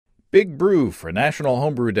Big Brew for National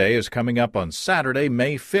Homebrew Day is coming up on Saturday,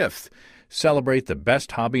 May 5th. Celebrate the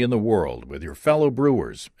best hobby in the world with your fellow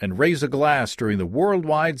brewers and raise a glass during the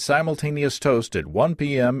worldwide simultaneous toast at 1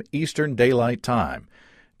 p.m. Eastern Daylight Time.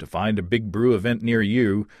 To find a Big Brew event near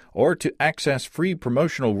you or to access free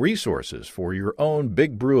promotional resources for your own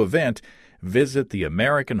Big Brew event, visit the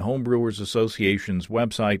American Homebrewers Association's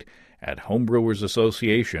website at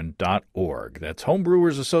homebrewersassociation.org. That's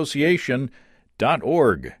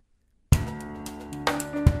homebrewersassociation.org.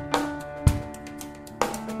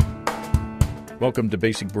 Welcome to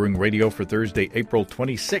Basic Brewing Radio for Thursday, April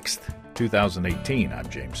 26th, 2018. I'm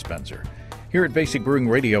James Spencer. Here at Basic Brewing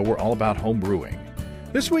Radio, we're all about home brewing.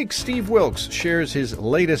 This week, Steve Wilkes shares his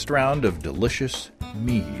latest round of delicious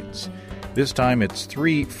meads. This time it's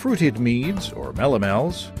 3 fruited meads, or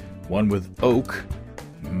melomels, one with oak,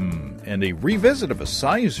 and a revisit of a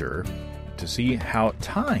cyser to see how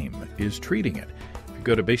time is treating it.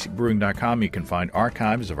 Go to basicbrewing.com. You can find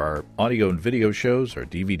archives of our audio and video shows, our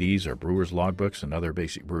DVDs, our brewer's logbooks, and other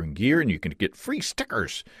Basic Brewing gear, and you can get free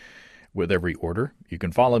stickers with every order. You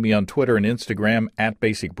can follow me on Twitter and Instagram at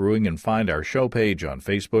Basic Brewing and find our show page on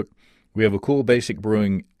Facebook. We have a cool Basic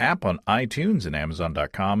Brewing app on iTunes and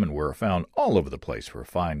Amazon.com, and we're found all over the place where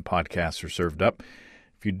fine podcasts are served up.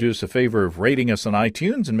 If you'd do us a favor of rating us on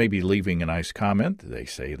iTunes and maybe leaving a nice comment, they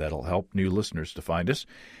say that'll help new listeners to find us.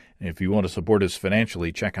 If you want to support us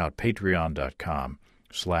financially, check out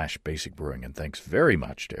patreon.com/basicbrewing. And thanks very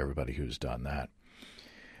much to everybody who's done that.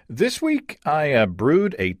 This week, I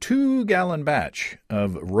brewed a 2-gallon batch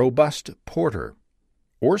of robust porter,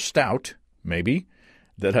 or stout, maybe,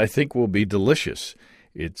 that I think will be delicious.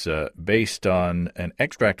 It's based on an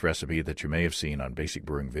extract recipe that you may have seen on Basic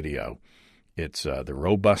Brewing Video. It's the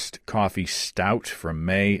Robust Coffee Stout from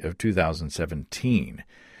May of 2017.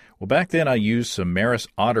 Well, back then I used some Maris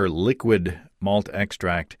Otter liquid malt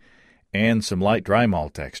extract and some light dry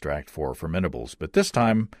malt extract for fermentables. But this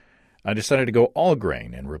time I decided to go all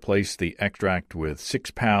grain and replace the extract with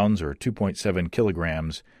 6 pounds or 2.7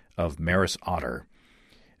 kilograms of Maris Otter,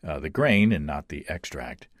 the grain and not the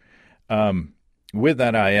extract. With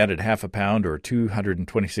that, I added half a pound or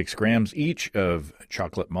 226 grams each of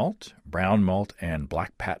chocolate malt, brown malt, and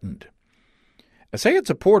black patent. I say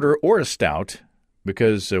it's a porter or a stout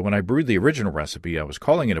because when I brewed the original recipe, I was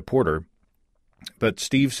calling it a porter, but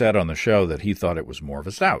Steve said on the show that he thought it was more of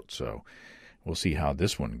a stout, so we'll see how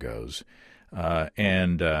this one goes.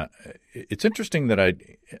 It's interesting that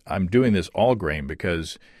I'm doing this all grain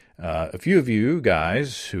because a few of you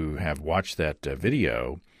guys who have watched that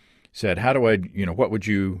video said, what would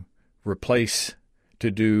you replace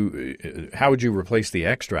to do, how would you replace the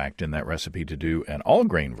extract in that recipe to do an all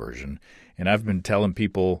grain version? And I've been telling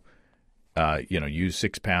people, use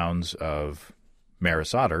 6 pounds of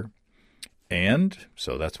Maris Otter. And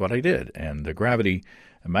so that's what I did. And the gravity,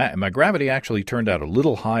 my gravity actually turned out a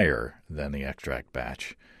little higher than the extract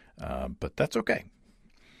batch, but that's okay.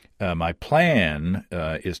 My plan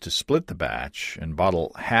is to split the batch and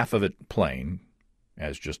bottle half of it plain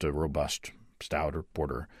as just a robust stout or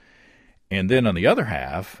porter, and then on the other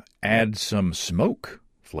half, add some smoke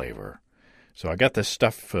flavor. So I got this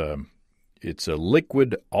stuff, it's a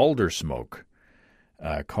liquid alder smoke,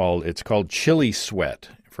 it's called Chili Sweat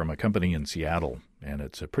from a company in Seattle, and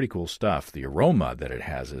it's a pretty cool stuff. The aroma that it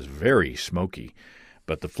has is very smoky,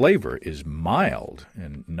 but the flavor is mild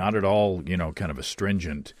and not at all, kind of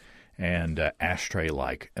astringent and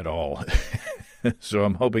ashtray-like at all. So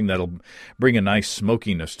I'm hoping that'll bring a nice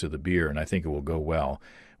smokiness to the beer, and I think it will go well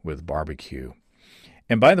with barbecue.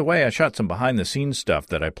 And by the way, I shot some behind-the-scenes stuff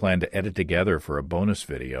that I plan to edit together for a bonus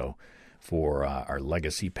video for our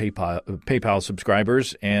legacy PayPal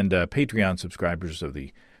subscribers and Patreon subscribers of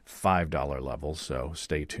the $5 level, so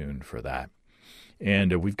stay tuned for that.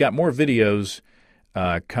 And we've got more videos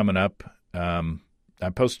coming up. I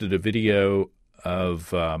posted a video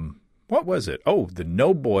of, what was it? Oh, the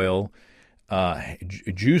no-boil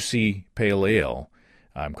juicy pale ale,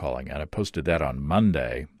 I'm calling it. I posted that on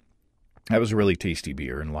Monday. That was a really tasty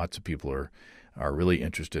beer, and lots of people are really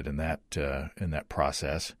interested in that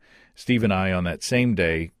process. Steve and I, on that same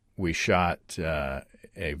day, we shot a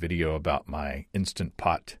video about my Instant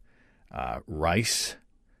Pot rice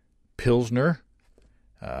Pilsner.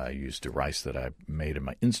 I used the rice that I made in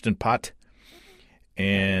my Instant Pot.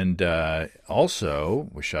 And also,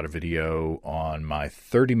 we shot a video on my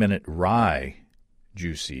 30-minute rye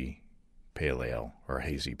juicy pale ale, or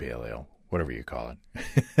hazy pale ale, whatever you call it.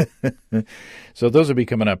 So those will be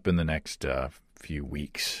coming up in the next few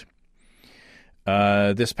weeks.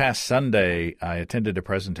 This past Sunday, I attended a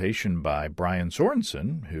presentation by Brian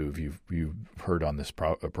Sorensen, who you've heard on this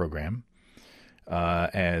program.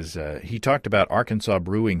 as he talked about Arkansas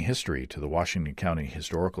brewing history to the Washington County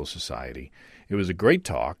Historical Society. It was a great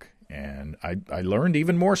talk, and I learned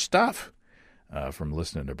even more stuff from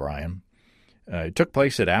listening to Brian. It took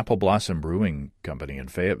place at Apple Blossom Brewing Company in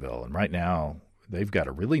Fayetteville, and right now they've got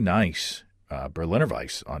a really nice Berliner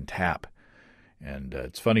Weiss on tap. And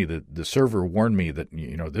it's funny that the server warned me that,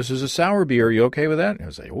 this is a sour beer. Are you okay with that? And I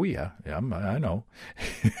was like, oh, yeah, I know.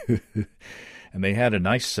 And they had a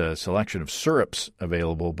nice selection of syrups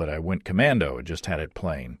available, but I went commando and just had it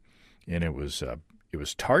plain. And it was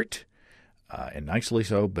tart and nicely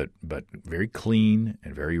so, but very clean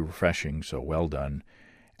and very refreshing. So well done,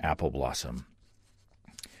 Apple Blossom.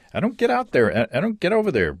 I don't get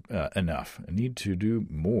over there enough. I need to do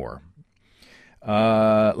more.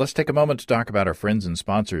 Let's take a moment to talk about our friends and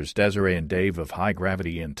sponsors, Desiree and Dave of High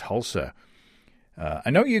Gravity in Tulsa. I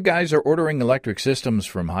know you guys are ordering electric systems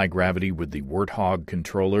from High Gravity with the Warthog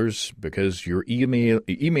controllers because you're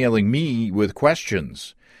emailing me with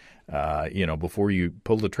questions, before you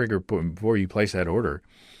pull the trigger, before you place that order.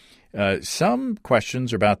 Some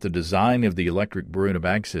questions are about the design of the electric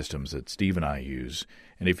brew-in-a-bag systems that Steve and I use.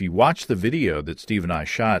 And if you watch the video that Steve and I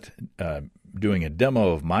shot doing a demo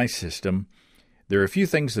of my system, there are a few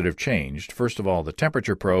things that have changed. First of all, the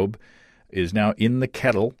temperature probe is now in the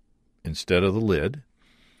kettle instead of the lid.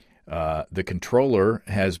 The controller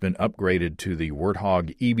has been upgraded to the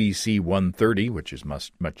Warthog EBC 130, which is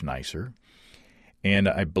much nicer. And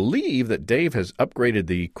I believe that Dave has upgraded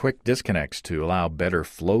the quick disconnects to allow better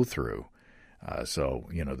flow-through. So,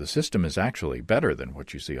 the system is actually better than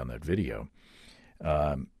what you see on that video.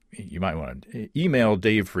 You might want to email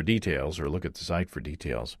Dave for details or look at the site for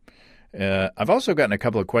details. I've also gotten a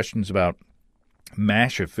couple of questions about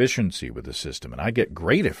mash efficiency with the system, and I get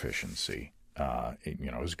great efficiency,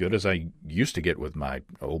 as good as I used to get with my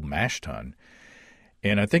old mash tun.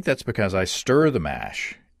 And I think that's because I stir the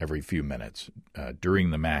mash every few minutes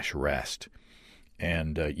during the mash rest.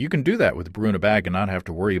 And you can do that with brew in a bag and not have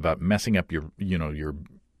to worry about messing up your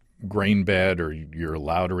grain bed or your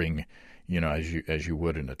lautering, as you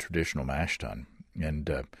would in a traditional mash tun. And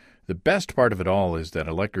the best part of it all is that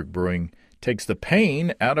electric brewing takes the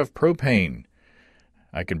pain out of propane.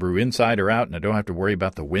 I can brew inside or out, and I don't have to worry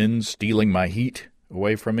about the wind stealing my heat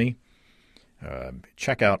away from me.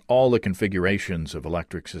 Check out all the configurations of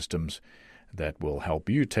electric systems that will help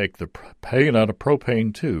you take the pain out of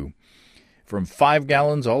propane, too. From 5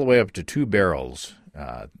 gallons all the way up to 2 barrels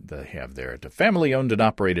they have there at the family-owned and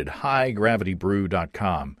operated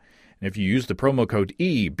highdgravitybrew.com. And if you use the promo code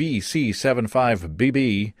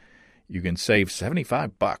EBC75BB, you can save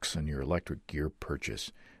 $75 on your electric gear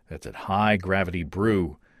purchase. That's at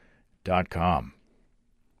highdgravitybrew.com.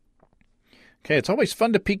 Okay, it's always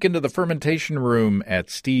fun to peek into the fermentation room at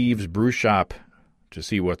Steve's Brew Shop to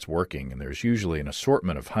see what's working. And there's usually an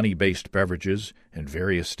assortment of honey-based beverages in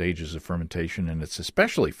various stages of fermentation. And it's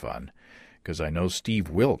especially fun because I know Steve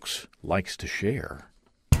Wilkes likes to share.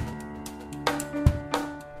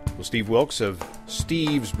 Well, Steve Wilkes of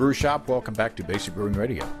Steve's Brew Shop, welcome back to Basic Brewing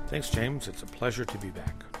Radio. Thanks, James. It's a pleasure to be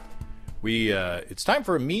back. It's time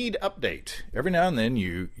for a mead update. Every now and then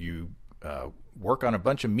you work on a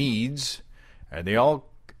bunch of meads, and they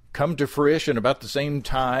all come to fruition about the same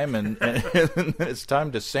time, and it's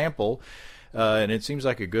time to sample. And it seems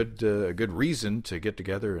like a good reason to get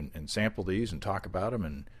together and sample these and talk about them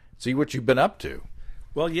and see what you've been up to.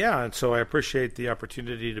 Well, yeah, and so I appreciate the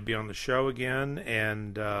opportunity to be on the show again,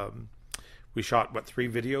 and we shot, 3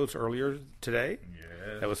 videos earlier today?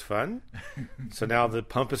 Yes. That was fun. So now the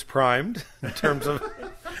pump is primed in terms of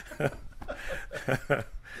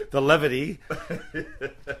the levity.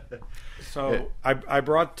 So I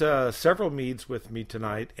brought several meads with me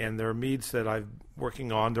tonight, and they're meads that I'm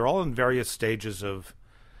working on. They're all in various stages of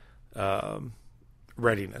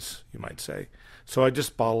readiness, you might say. So I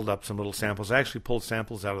just bottled up some little samples. I actually pulled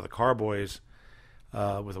samples out of the carboys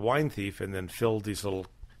with a wine thief and then filled these little...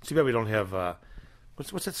 See why we don't have...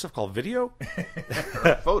 what's that stuff called? Video?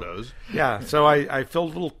 Photos. Yeah, so I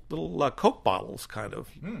filled little Coke bottles, kind of.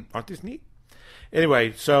 Aren't these neat?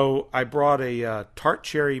 Anyway, so I brought a tart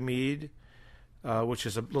cherry mead, which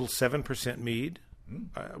is a little 7% mead,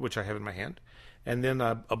 which I have in my hand. And then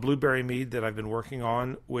a blueberry mead that I've been working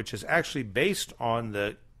on, which is actually based on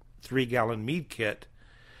the 3-gallon mead kit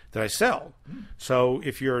that I sell. So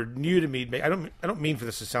if you're new to mead making, I don't mean for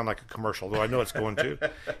this to sound like a commercial, though I know it's going to.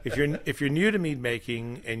 If you're new to mead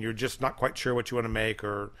making and you're just not quite sure what you want to make,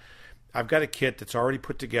 or I've got a kit that's already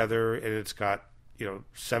put together and it's got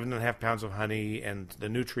 7.5 pounds of honey and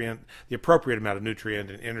the appropriate amount of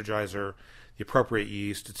nutrient and energizer, the appropriate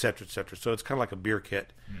yeast, et cetera, et cetera. So it's kind of like a beer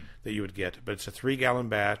kit that you would get, but it's a 3-gallon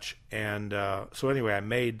batch. And so anyway, I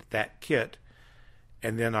made that kit,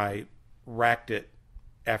 and then I racked it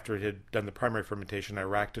after it had done the primary fermentation. I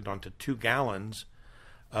racked it onto 2 gallons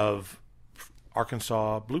of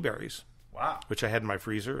Arkansas blueberries. Wow. Which I had in my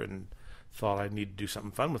freezer and thought I'd need to do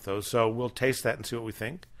something fun with those. So we'll taste that and see what we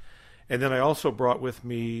think. And then I also brought with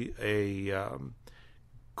me a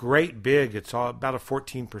great big, it's about a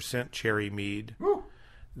 14% cherry mead. Woo.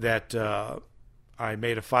 That I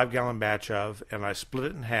made a 5-gallon batch of, and I split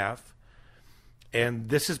it in half. And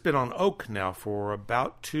this has been on oak now for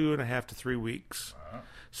about 2.5 to 3 weeks.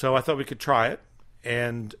 So I thought we could try it.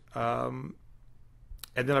 And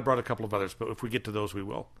then I brought a couple of others, but if we get to those, we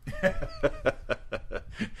will.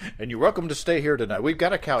 And you're welcome to stay here tonight. We've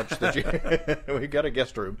got a couch we've got a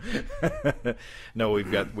guest room. No,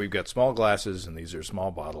 we've got small glasses, and these are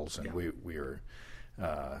small bottles, and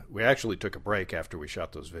we actually took a break after we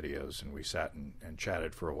shot those videos, and we sat and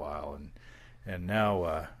chatted for a while, and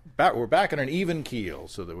now we're back on an even keel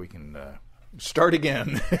so that we can start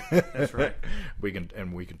again. That's right. we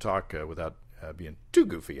can talk without being too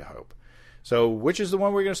goofy, I hope. So which is the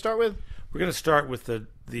one we're going to start with? We're going to start with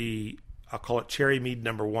the I'll call it Cherry Mead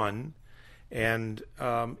number 1. And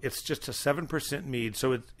it's just a 7% mead.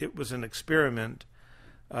 So it was an experiment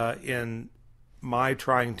in my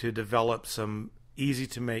trying to develop some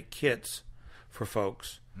easy-to-make kits for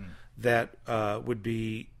folks that would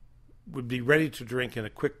be ready to drink in a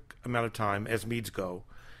quick amount of time as meads go.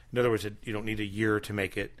 In other words, you don't need a year to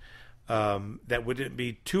make it. That wouldn't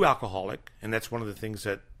be too alcoholic, and that's one of the things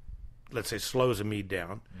that, let's say, slows a mead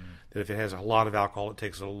down. That if it has a lot of alcohol, it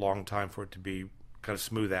takes a long time for it to be kind of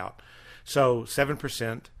smooth out. So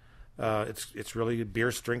 7%, it's really a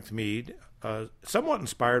beer strength mead, somewhat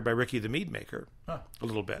inspired by Ricky the Mead Maker, a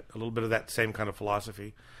little bit of that same kind of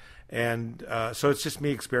philosophy. And so it's just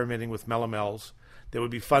me experimenting with melomels that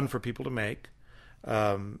would be fun for people to make.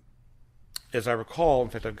 As I recall, in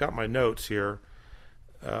fact, I've got my notes here.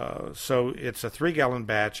 So it's a 3-gallon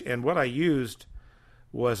batch, and what I used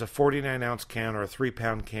was a 49-ounce can or a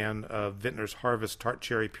 3-pound can of Vintner's Harvest tart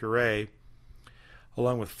cherry puree,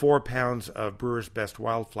 along with 4 pounds of Brewer's Best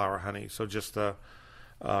wildflower honey. So just the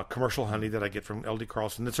commercial honey that I get from L.D.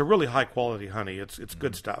 Carlson. It's a really high-quality honey. It's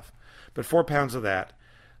good stuff. But 4 pounds of that,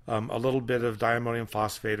 a little bit of diammonium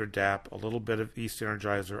phosphate or DAP, a little bit of yeast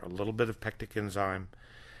energizer, a little bit of pectic enzyme,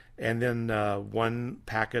 and then 1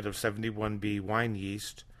 packet of 71B wine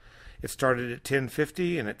yeast. It started at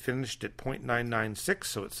 1050 and it finished at 0.996,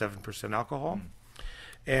 so it's 7% alcohol.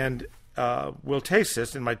 And we'll taste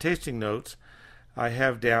this. In my tasting notes, I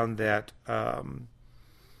have down that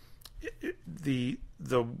the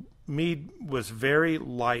mead was very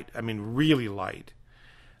light, I mean really light,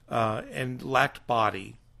 and lacked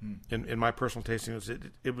body. In my personal tasting notes,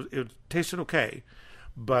 it tasted okay,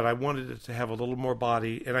 but I wanted it to have a little more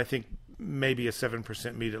body, and I think maybe a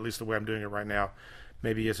 7% mead, at least the way I'm doing it right now,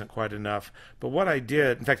 maybe isn't quite enough. But what I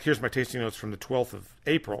did, in fact, here's my tasting notes from the 12th of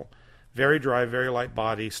April. Very dry, very light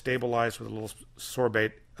body, stabilized with a little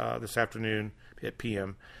sorbate this afternoon at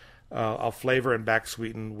p.m. I'll flavor and back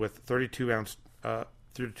sweeten with 32 ounces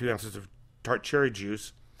of tart cherry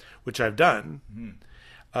juice, which I've done.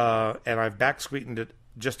 And I've back sweetened it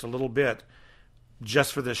just a little bit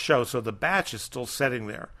just for this show. So the batch is still sitting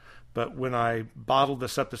there. But when I bottled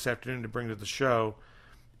this up this afternoon to bring to the show,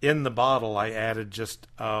 in the bottle I added just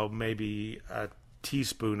maybe a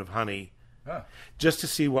teaspoon of honey just to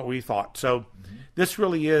see what we thought. So this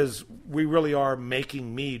really is, we really are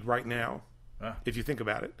making mead right now, if you think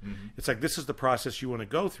about it. It's like this is the process you want to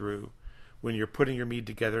go through when you're putting your mead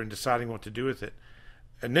together and deciding what to do with it.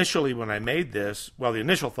 Initially, when I made this, well, the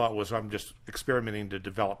initial thought was I'm just experimenting to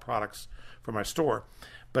develop products for my store.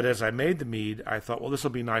 But as I made the mead, I thought, well, this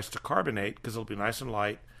will be nice to carbonate because it'll be nice and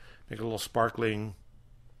light, make a little sparkling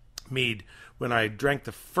mead. When I drank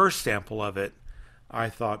the first sample of it, I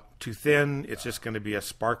thought, too thin, it's just going to be a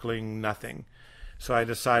sparkling nothing. So I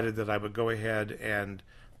decided that I would go ahead and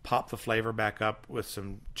pop the flavor back up with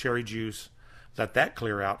some cherry juice, let that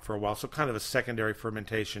clear out for a while. So kind of a secondary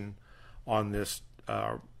fermentation on this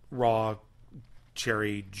raw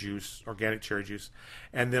cherry juice, organic cherry juice,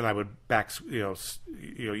 and then I would use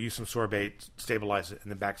some sorbate, stabilize it, and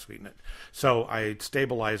then back sweeten it. So I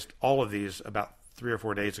stabilized all of these about 3 or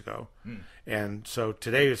 4 days ago, and so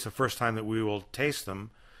today is the first time that we will taste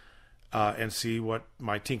them and see what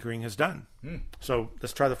my tinkering has done. So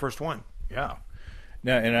let's try the first one. Yeah.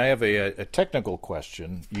 Now, and I have a technical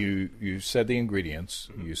question. You said the ingredients.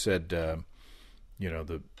 You said the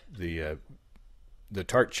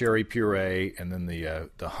tart cherry puree and then the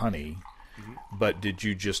honey. But did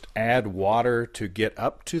you just add water to get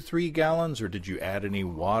up to 3 gallons, or did you add any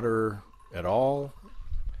water at all?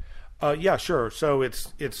 Yeah, sure. So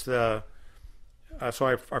it's the so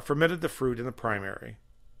I fermented the fruit in the primary,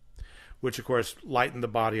 which of course lightened the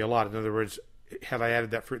body a lot. In other words, had I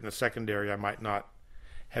added that fruit in the secondary, I might not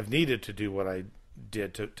have needed to do what I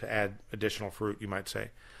did to add additional fruit, you might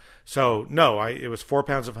say. So no, it was 4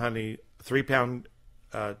 pounds of honey, 3-pound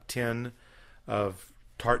tin of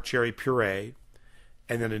tart cherry puree,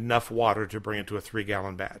 and then enough water to bring it to a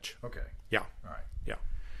 3-gallon batch. Okay. Yeah. All right. Yeah.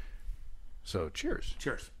 So cheers.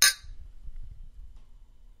 Cheers.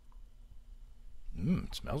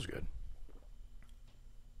 It smells good.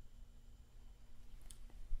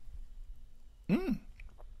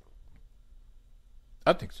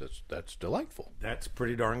 I think that's delightful. That's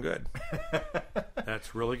pretty darn good.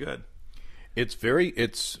 That's really good.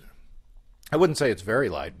 It's I wouldn't say it's very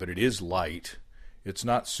light, but it is light. It's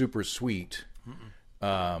not super sweet.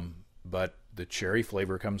 But the cherry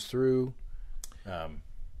flavor comes through. And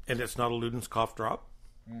it's not a Luden's cough drop.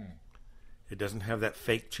 It doesn't have that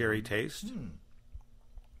fake cherry taste.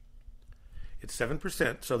 It's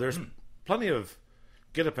 7%, so there's plenty of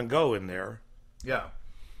get up and go in there. Yeah.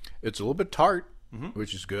 It's a little bit tart,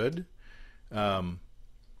 which is good.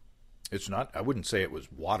 It's not, I wouldn't say it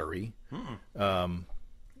was watery.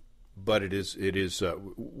 But it is,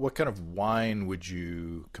 what kind of wine would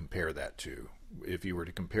you compare that to? If you were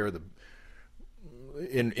to compare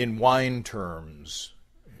in wine terms,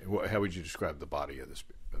 how would you describe the body of this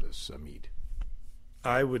mead?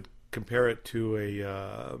 I would compare it to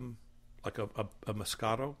a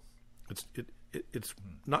Moscato. It's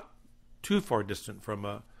not too far distant from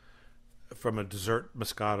a dessert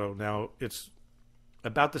Moscato. Now it's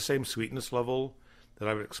about the same sweetness level that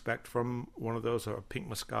I would expect from one of those, or a pink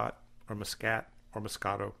Muscat or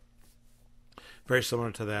Moscato. Very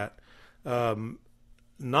similar to that.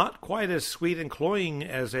 Not quite as sweet and cloying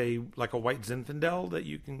as a white Zinfandel that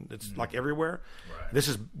you can. It's like everywhere. Right. This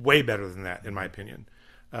is way better than that, in my opinion.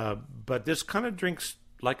 But this kind of drinks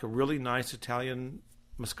like a really nice Italian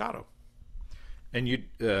Moscato. And you,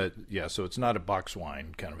 so it's not a box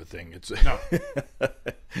wine kind of a thing. It's no.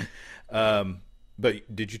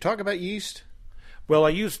 But did you talk about yeast? Well, I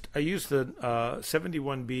used the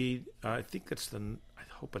 71B. I think I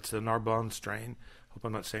hope it's the Narbonne strain. Hope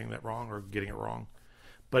I'm not saying that wrong or getting it wrong.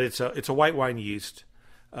 But it's a white wine yeast,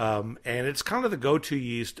 and it's kind of the go-to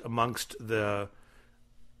yeast amongst the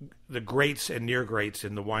greats and near greats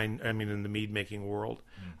in the wine. I mean, in the mead making world.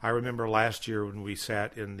 I remember last year when we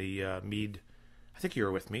sat in the mead. I think you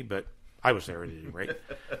were with me, but I was there at any rate.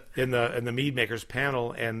 in the mead makers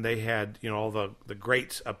panel, and they had all the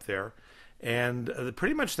greats up there, and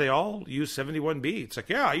pretty much they all use 71B. It's like,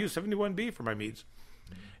 yeah, I use 71B for my meads,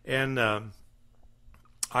 and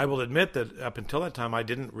I will admit that up until that time, I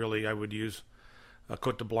didn't really. I would use a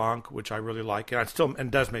Cote de Blanc, which I really like,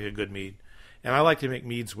 and does make a good mead. And I like to make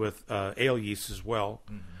meads with ale yeast as well.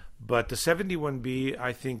 But the 71B,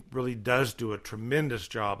 I think, really does do a tremendous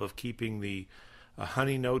job of keeping the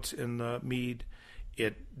honey notes in the mead.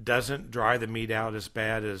 It doesn't dry the mead out as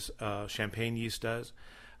bad as champagne yeast does.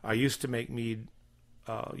 I used to make mead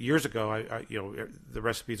years ago. The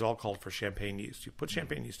recipe's all called for champagne yeast. You put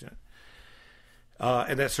champagne yeast in it.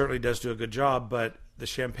 And that certainly does do a good job, but the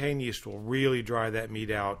champagne yeast will really dry that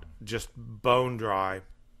mead out, just bone dry,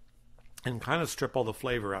 and kind of strip all the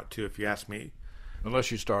flavor out too, if you ask me.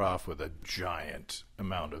 Unless you start off with a giant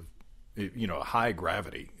amount of, high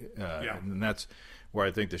gravity. And that's where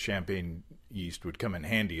I think the champagne yeast would come in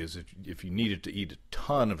handy, is if you needed to eat a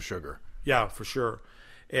ton of sugar. Yeah, for sure.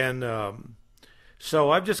 And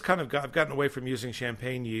so I've just kind of gotten away from using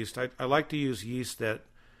champagne yeast. I like to use yeast that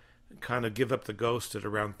kind of give up the ghost at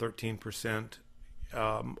around 13%,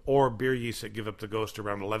 or beer yeast that give up the ghost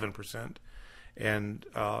around 11%, and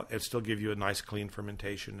it still give you a nice clean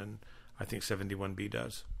fermentation, and I think 71B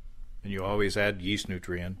does. And you always add yeast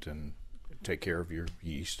nutrient and take care of your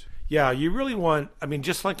yeast. Yeah, you really want,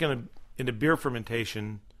 just like in a beer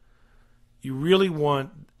fermentation, you really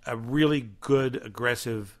want a really good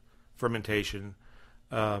aggressive fermentation.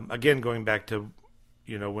 Again, going back to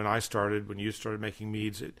when you started making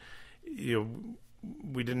meads,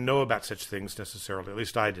 we didn't know about such things necessarily. At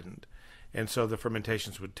least I didn't. And so the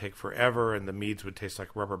fermentations would take forever, and the meads would taste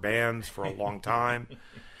like rubber bands for a long time.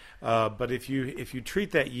 But if you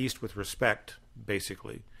treat that yeast with respect,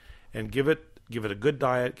 basically, and give it a good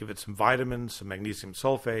diet, give it some vitamins, some magnesium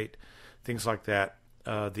sulfate, things like that,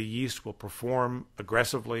 the yeast will perform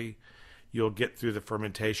aggressively. You'll get through the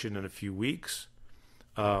fermentation in a few weeks.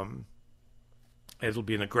 It'll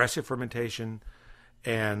be an aggressive fermentation,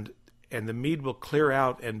 and and the mead will clear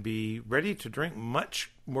out and be ready to drink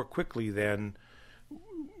much more quickly than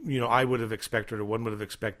I would have expected, or one would have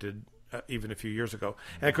expected even a few years ago.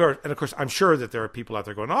 And of course, I'm sure that there are people out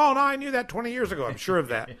there going, "Oh no, I knew that 20 years ago." I'm sure of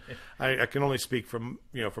that. I can only speak from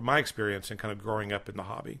my experience and kind of growing up in the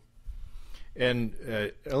hobby. And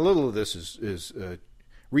a little of this is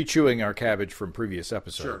rechewing our cabbage from previous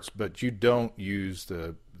episodes, Sure. but you don't use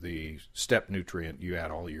the step nutrient. You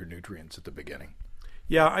add all your nutrients at the beginning.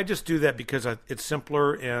 Yeah, I just do that because it's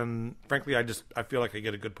simpler, and frankly, I feel like I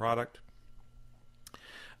get a good product.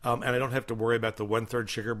 And I don't have to worry about the 1/3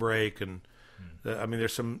 sugar break, and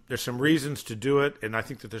there's some reasons to do it, and I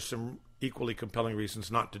think that there's some equally compelling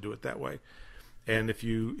reasons not to do it that way. And if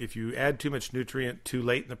you add too much nutrient too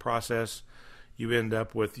late in the process, you end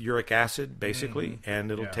up with uric acid basically, and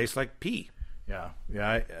it'll taste like pee. Yeah.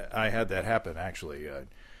 I had that happen actually.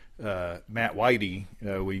 Matt Whitey,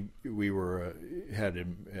 we were had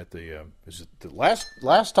him at the is it the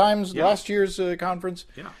last year's conference.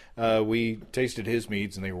 Yeah. We tasted his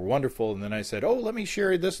meads and they were wonderful. And then I said, "Oh, let me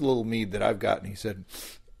share this little mead that I've got." And he said,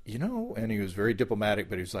 and he was very diplomatic,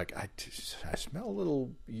 but he was like, I smell a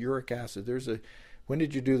little uric acid. When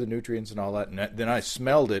did you do the nutrients and all that? And then I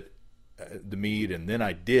smelled it, the mead, and then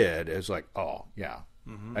I did. It was like, oh yeah,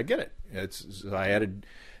 I get it. I added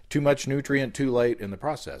too much nutrient too late in the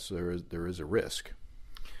process. There is a risk.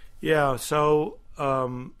 Yeah. So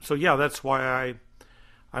yeah, that's why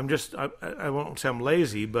I won't say I'm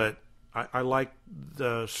lazy, but I like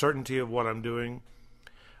the certainty of what I'm doing.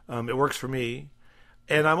 It works for me.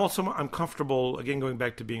 And I'm comfortable, again, going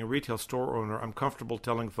back to being a retail store owner, I'm comfortable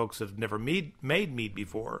telling folks that have never made mead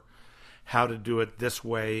before how to do it this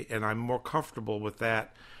way. And I'm more comfortable with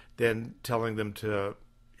that than telling them to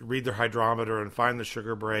read their hydrometer and find the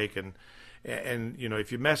sugar break. And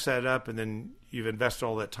if you mess that up and then you've invested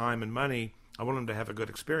all that time and money, I want them to have a good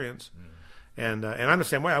experience. And I'm the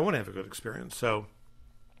same way. I want to have a good experience. So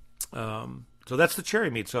that's the cherry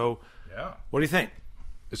mead. So yeah, what do you think?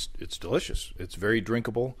 It's delicious. It's very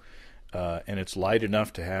drinkable, and it's light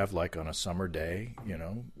enough to have like on a summer day.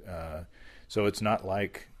 So it's not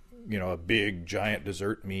like a big giant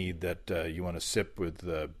dessert mead that you want to sip with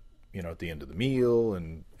at the end of the meal.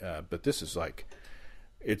 And but this is like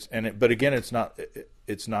but again, it's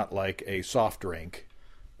not like a soft drink,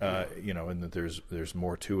 and that there's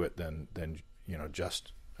more to it than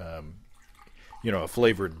just a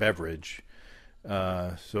flavored beverage.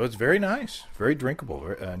 So it's very nice, very drinkable,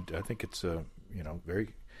 and I think it's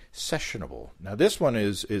very sessionable. Now this one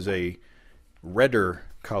is a redder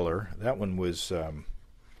color. That one was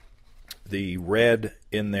the red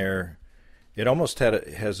in there. It almost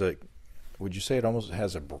has a. Would you say it almost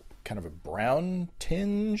has a kind of a brown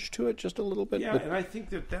tinge to it, just a little bit? Yeah, and I think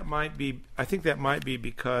that might be. I think that might be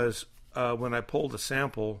because when I pulled the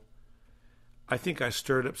sample, I think I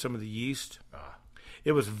stirred up some of the yeast.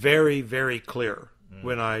 It was very, very clear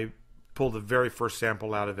when I pulled the very first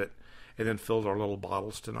sample out of it and then filled our little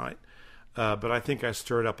bottles tonight. But I think I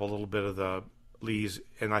stirred up a little bit of the lees,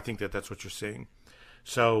 and I think that's what you're seeing.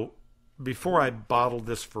 So before I bottle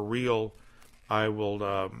this for real, I will.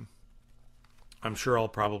 I'm sure I'll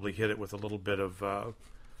probably hit it with a little bit of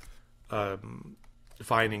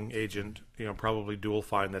fining agent. Probably dual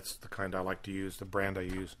fine. That's the kind I like to use, the brand I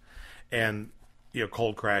use, and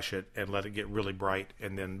cold crash it and let it get really bright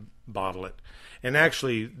and then bottle it. And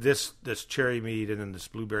actually, this cherry mead and then this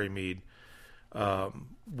blueberry mead,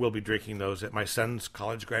 we'll be drinking those at my son's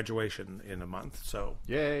college graduation in a month. So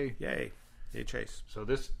yay, Chase. So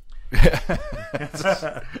this.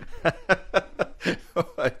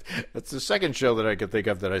 That's the second show that I could think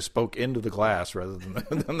of that I spoke into the glass rather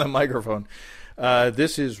than the microphone.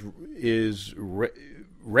 This is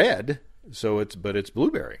red. So it's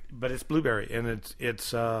blueberry. But it's blueberry, and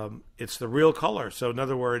it's the real color. So in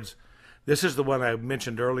other words, this is the one I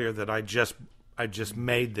mentioned earlier that I just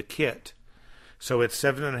made the kit. So it's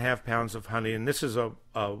 7.5 pounds of honey, and this is a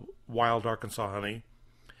wild Arkansas honey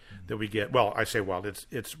that we get. Well, I say wild;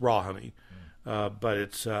 it's raw honey, but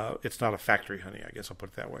it's not a factory honey. I guess I'll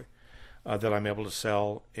put it that way. That I'm able to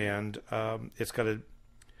sell, and it's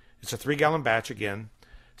a 3-gallon batch again,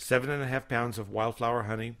 7.5 pounds of wildflower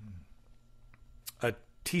honey. A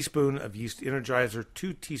teaspoon of yeast energizer,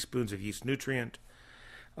 2 teaspoons of yeast nutrient,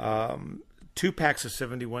 2 packs of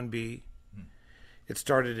 71B. It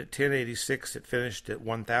started at 1086. It finished at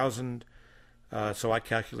 1,000. So I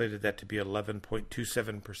calculated that to be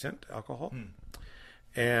 11.27% alcohol.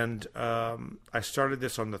 And I started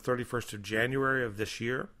this on the 31st of January of this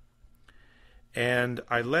year. And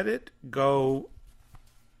I let it go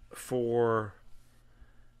for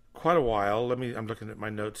quite a while. I'm looking at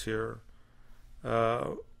my notes here.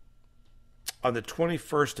 on the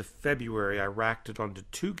 21st of February, I racked it onto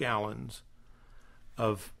 2 gallons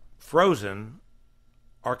of frozen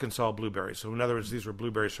Arkansas blueberries. So in other words, these were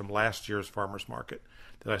blueberries from last year's farmer's market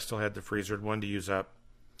that I still had in the freezer and wanted to use up.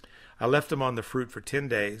 I left them on the fruit for 10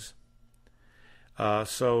 days.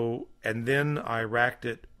 And then I racked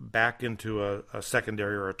it back into a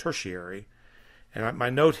secondary or a tertiary. And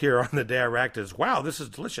my note here on the day I racked it is, wow, this is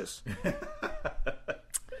delicious.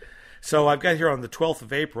 So I've got here on the 12th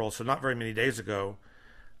of April, so not very many days ago,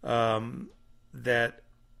 that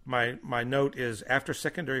my note is, after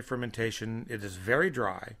secondary fermentation, it is very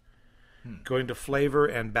dry, going to flavor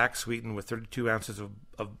and back sweeten with 32 ounces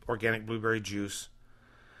of organic blueberry juice,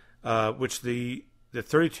 which the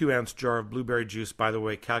 32-ounce jar of blueberry juice, by the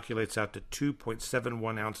way, calculates out to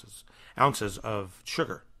 2.71 ounces of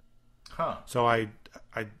sugar. Huh. So I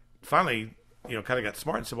finally, kind of got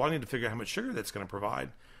smart and said, well, I need to figure out how much sugar that's going to provide.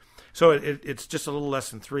 So it's just a little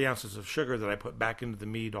less than 3 ounces of sugar that I put back into the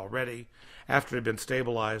mead already after it had been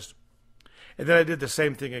stabilized. And then I did the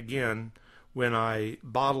same thing again when I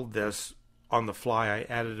bottled this on the fly. I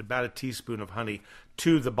added about a teaspoon of honey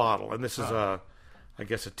to the bottle. And this is I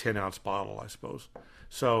guess a 10-ounce bottle, I suppose.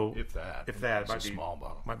 So if that, it might be a small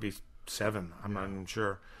bottle. Might be 7. I'm not even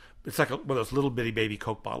sure. It's like one of those little bitty baby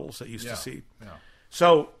Coke bottles that you used to see. Yeah.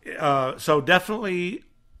 So definitely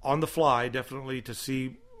on the fly, definitely to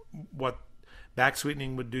see what back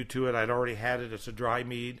sweetening would do to it. I'd already had it as a dry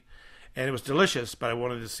mead, and it was delicious, but I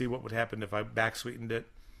wanted to see what would happen if I back sweetened it.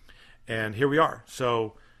 And here we are.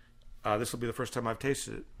 So this will be the first time I've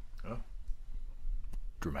tasted it. Oh.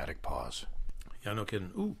 Dramatic pause. Yeah, no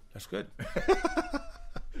kidding. Ooh, that's good.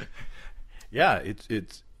 Yeah,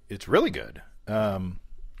 it's really good.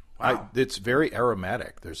 Wow. It's very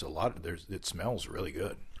aromatic. There's a lot. It smells really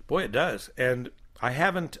good. Boy, it does. And I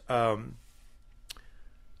haven't.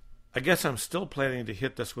 I guess I'm still planning to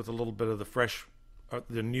hit this with a little bit of the fresh,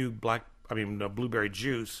 the new blueberry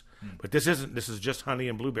juice. But this isn't. This is just honey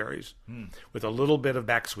and blueberries with a little bit of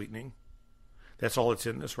back sweetening. That's all that's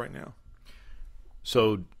in this right now.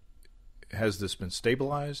 So, has this been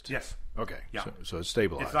stabilized? Yes. Okay. Yeah. So it's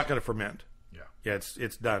stabilized. It's not going to ferment. Yeah. Yeah.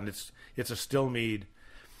 It's done. It's a still mead.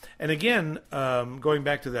 And again, going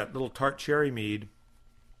back to that little tart cherry mead,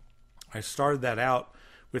 I started that out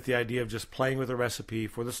with the idea of just playing with a recipe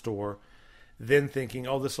for the store, then thinking,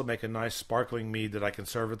 oh, this will make a nice sparkling mead that I can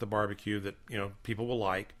serve at the barbecue that people will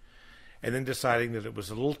like, and then deciding that it was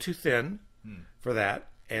a little too thin for that,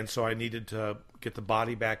 and so I needed to get the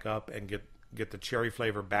body back up and get the cherry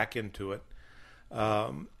flavor back into it.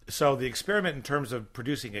 So the experiment in terms of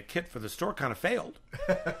producing a kit for the store kind of failed.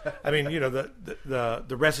 I mean,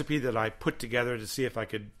 the recipe that I put together to see if I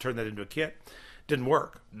could turn that into a kit didn't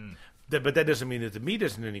work. But that doesn't mean that the meat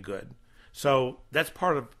isn't any good. So that's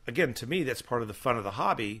part of, again, to me, that's part of the fun of the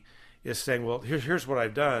hobby, is saying, well, here's what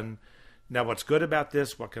I've done. Now, what's good about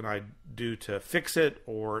this? What can I do to fix it?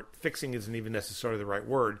 Or fixing isn't even necessarily the right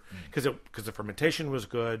word, because the fermentation was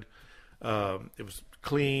good. It was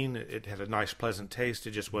clean. It had a nice, pleasant taste.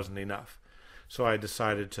 It just wasn't enough. So I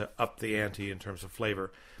decided to up the ante in terms of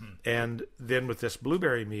flavor. And then with this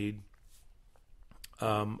blueberry mead,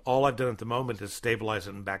 all I've done at the moment is stabilize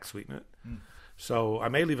it and back sweeten it. So I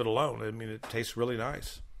may leave it alone. I mean, it tastes really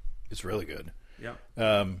nice. It's really good. Yeah.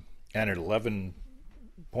 And at 11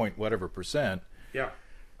 point whatever percent, yeah,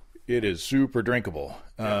 it is super drinkable.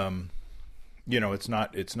 Yeah.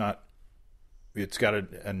 It's got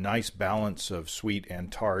a nice balance of sweet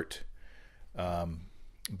and tart.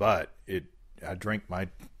 But I drank my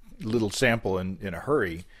little sample in a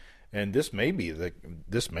hurry, and this may be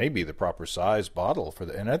the proper size bottle for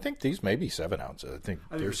and I think these may be 7 ounces. I think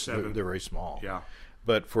they're 7. They're very small. Yeah.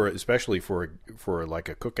 But especially for like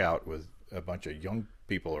a cookout with a bunch of young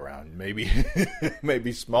people around, maybe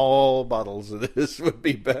small bottles of this would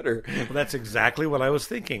be better. Well, that's exactly what I was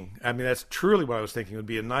thinking. I mean, that's truly what I was thinking. It would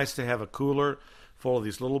be nice to have a cooler full of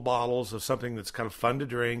these little bottles of something that's kind of fun to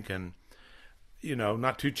drink and,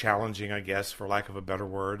 not too challenging, I guess, for lack of a better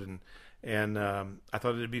word. And I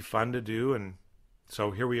thought it'd be fun to do, and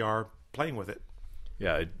so here we are playing with it.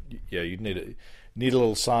 Yeah, you need a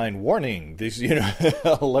little sign warning. These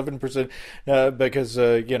 11%, because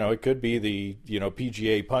it could be the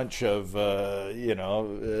PGA punch of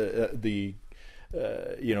the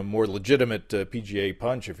more legitimate PGA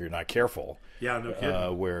punch if you're not careful. Yeah, no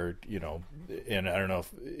kidding. Where and I don't know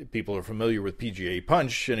if people are familiar with PGA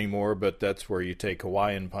punch anymore, but that's where you take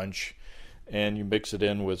Hawaiian punch and you mix it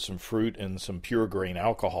in with some fruit and some pure grain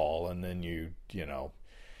alcohol, and then you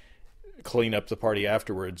clean up the party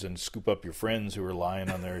afterwards and scoop up your friends who are lying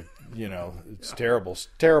on their, it's terrible,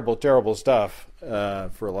 terrible, terrible stuff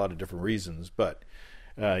for a lot of different reasons. But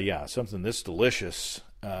Yeah, something this delicious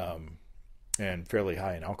and fairly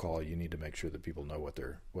high in alcohol, you need to make sure that people know what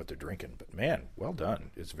they're drinking. But man, well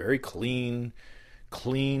done. It's very cleanly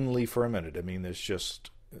fermented. I mean, there's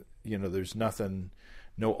just, there's nothing,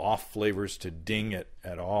 no off flavors to ding it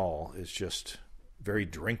at all. It's just very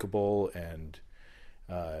drinkable and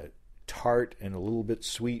tart and a little bit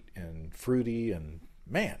sweet and fruity, and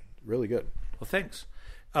man, really good. Well, thanks.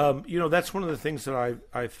 That's one of the things that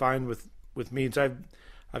I find with meads.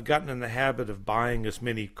 I've gotten in the habit of buying as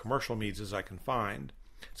many commercial meads as I can find.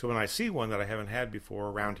 So when I see one that I haven't had before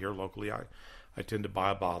around here locally, I tend to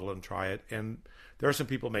buy a bottle and try it. And there are some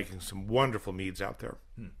people making some wonderful meads out there.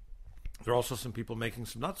 There are also some people making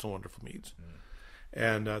some not so wonderful meads.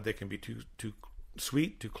 And they can be too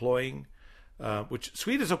sweet, too cloying, which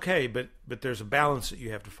sweet is okay, but there's a balance that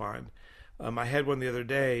you have to find. I had one the other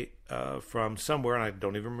day from somewhere, and I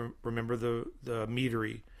don't even remember the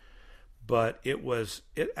meadery, but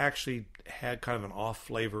it actually had kind of an off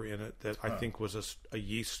flavor in it that I think was a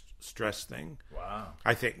yeast stress thing. Wow.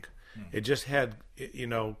 I think. It just had,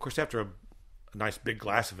 of course, after a nice big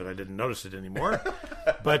glass of it, I didn't notice it anymore.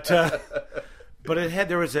 But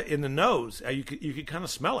there was in the nose, you could kind of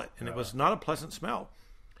smell it, and it was not a pleasant smell.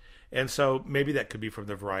 And so maybe that could be from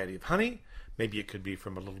the variety of honey. Maybe it could be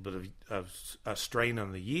from a little bit of a strain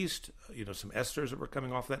on the yeast, some esters that were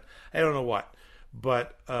coming off that. I don't know what.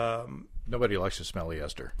 But nobody likes a smelly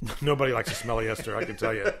ester. Nobody likes a smelly ester, I can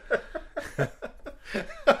tell you.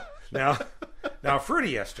 Now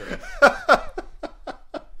fruity ester.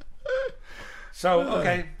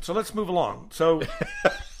 So so let's move along. So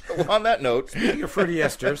on that note, speaking of fruity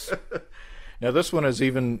esters, now this one is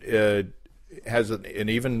even has an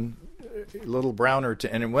even little browner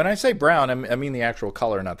and when I say brown, I mean the actual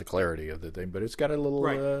color, not the clarity of the thing, but it's got a little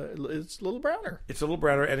it's a little browner. It's a little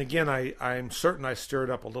browner, and again, I'm certain I stirred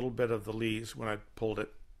up a little bit of the lees when I pulled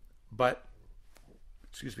it, but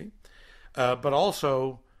but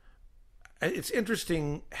also it's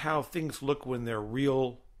interesting how things look when they're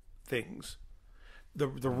real things. The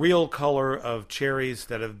real color of cherries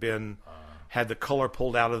that have been had the color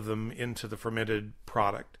pulled out of them into the fermented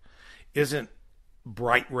product isn't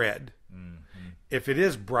bright red. If it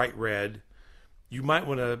is bright red, you might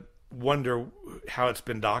want to wonder how it's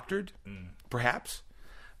been doctored, perhaps.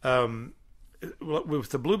 With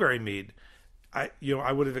the blueberry mead, I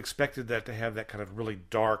would have expected that to have that kind of really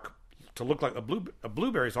dark, to look like a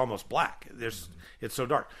blueberry is almost black. It's so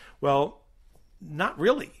dark. Well, not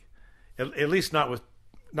really. At least not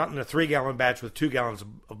in a 3-gallon batch with 2 gallons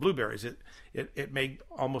of blueberries. It made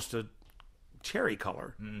almost a cherry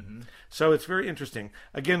color. So it's very interesting.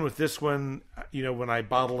 Again, with this one, when I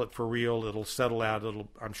bottle it for real, it'll settle out.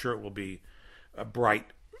 I'm sure it will be a bright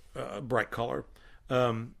color.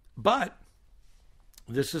 But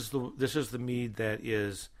this is the mead that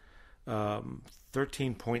is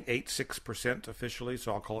 13.86% officially,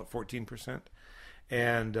 so I'll call it 14%.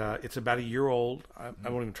 And it's about a year old. I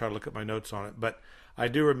won't even try to look at my notes on it, but I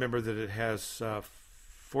do remember that it has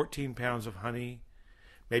 14 pounds of honey,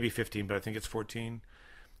 maybe 15, but I think it's 14.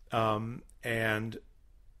 And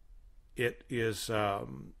it is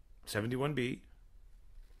 71B.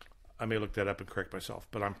 I may look that up and correct myself,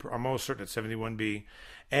 but I'm almost certain it's 71B,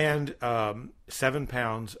 and 7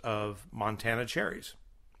 pounds of Montana cherries,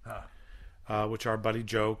 which our buddy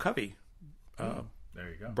Joe Covey there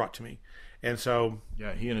you go. brought to me. And so,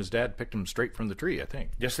 yeah, he and his dad picked them straight from the tree, I think.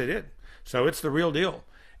 Yes, they did. So it's the real deal.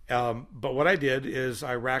 But what I did is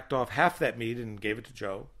I racked off half that mead and gave it to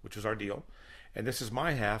Joe, which was our deal. And this is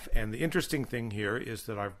my half. And the interesting thing here is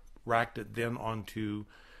that I've racked it then onto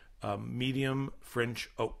medium French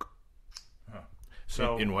oak.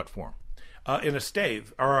 So in what form? In a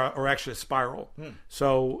stave, or actually a spiral.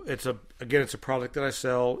 So it's a product that I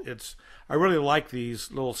sell. I really like these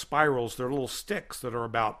little spirals. They're little sticks that are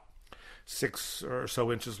about 6 or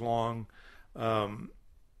so inches long,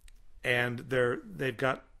 and they've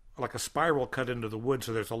got like a spiral cut into the wood,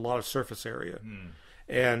 so there's a lot of surface area,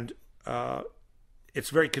 and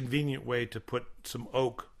it's a very convenient way to put some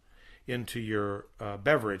oak into your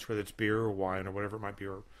beverage, whether it's beer or wine or whatever it might be,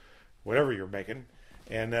 or whatever you're making,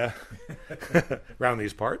 and around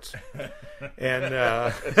these parts, and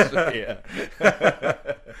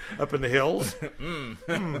up in the hills.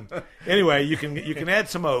 Anyway, you can add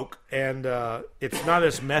some oak, and it's not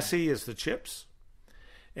as messy as the chips,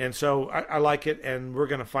 and so I like it, and we're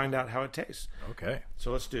going to find out how it tastes. Okay.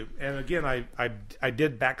 So let's do. And again, I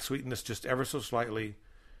did back sweeten this just ever so slightly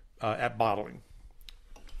at bottling.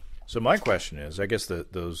 So my question is, I guess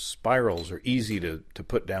those spirals are easy to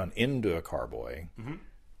put down into a carboy.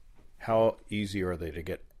 How easy are they to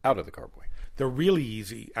get out of the carboy? They're really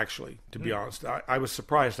easy, actually, to be honest. I was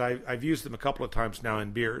surprised. I've used them a couple of times now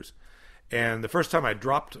in beers. And the first time I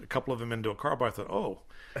dropped a couple of them into a carboy, I thought, oh.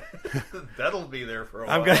 That'll be there for a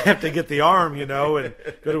while. I'm going to have to get the arm, and go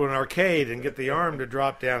to an arcade and get the arm to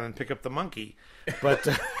drop down and pick up the monkey. But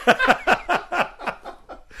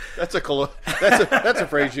that's a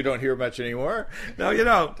phrase you don't hear much anymore. No, you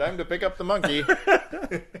don't. Time to pick up the monkey.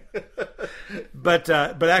 But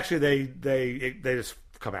actually, they just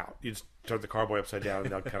come out. You just turn the carboy upside down,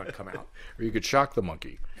 and they'll kind of come out. Or you could shock the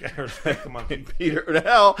monkey. Or shock the monkey. Peter,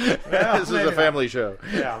 this is a family show.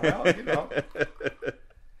 Yeah, well,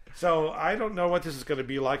 So I don't know what this is going to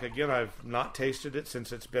be like. Again, I've not tasted it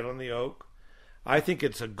since it's been on the oak. I think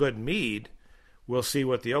it's a good mead. We'll see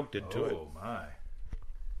what the oak did to it. Oh, my.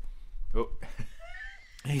 Oh.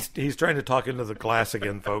 He's trying to talk into the glass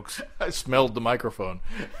again, folks. I smelled the microphone.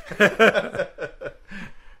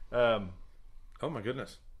 Oh my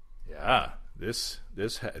goodness! Yeah, this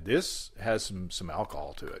has some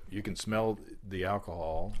alcohol to it. You can smell the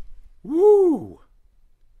alcohol. Woo!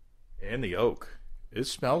 And the oak. It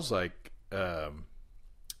smells like a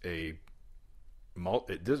malt.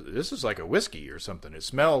 This is like a whiskey or something. It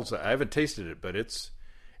smells. I haven't tasted it, but it's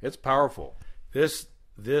powerful. This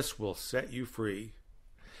will set you free.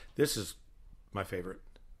 This is my favorite.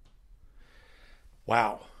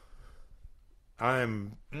 Wow.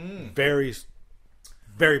 I'm very,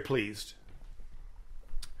 very pleased.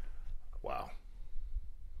 Wow.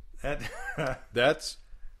 That's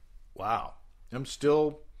wow.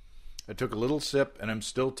 I took a little sip and I'm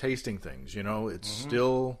still tasting things, it's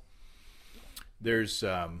still, there's,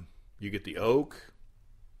 you get the oak.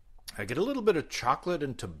 I get a little bit of chocolate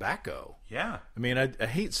and tobacco. Yeah. I mean, I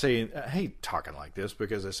hate talking like this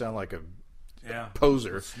because I sound like a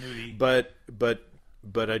poser. Snooty. But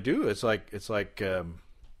I do. It's like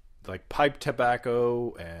pipe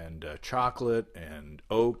tobacco and chocolate and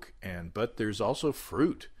oak but there's also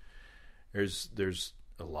fruit. There's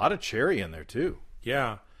a lot of cherry in there too.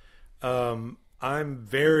 Yeah. I'm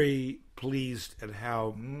very pleased at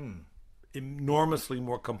how enormously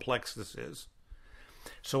more complex this is.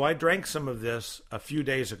 So I drank some of this a few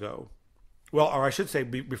days ago. Well, or I should say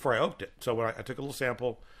before I oaked it. So when I took a little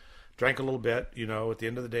sample, drank a little bit, at the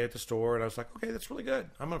end of the day at the store, and I was like, okay, that's really good.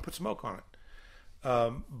 I'm going to put some oak on it.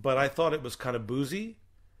 But I thought it was kind of boozy.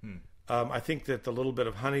 I think that the little bit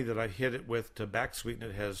of honey that I hit it with to back sweeten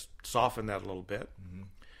it has softened that a little bit.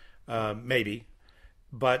 Maybe.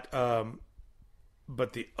 But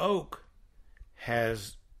the oak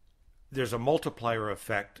there's a multiplier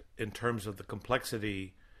effect in terms of the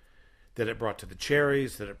complexity that it brought to the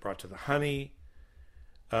cherries, that it brought to the honey.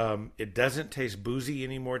 It doesn't taste boozy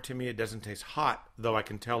anymore to me. It doesn't taste hot, though I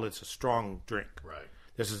can tell it's a strong drink. Right.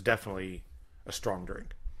 This is definitely a strong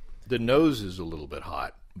drink. The nose is a little bit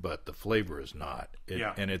hot, but the flavor is not.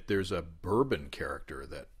 Yeah. And there's a bourbon character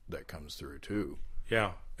that comes through too.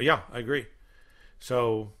 Yeah. Yeah, I agree.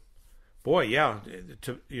 So, boy, yeah,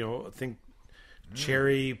 I think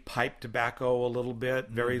cherry, pipe tobacco a little bit,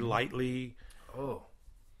 very lightly. Oh.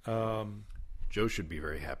 Joe should be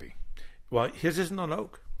very happy. Well, his isn't on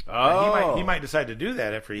oak. Oh. He might decide to do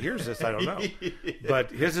that after he hears this. I don't know.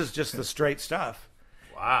 But his is just the straight stuff.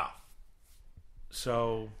 Wow.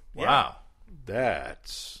 So, yeah. Wow.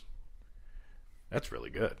 That's really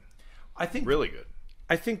good. I think really good.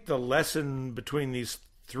 I think the lesson between these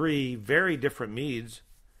three very different meads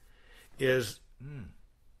is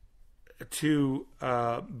to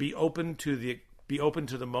be open to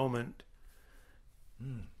the moment,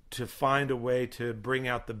 to find a way to bring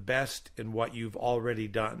out the best in what you've already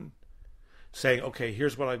done. Saying, okay,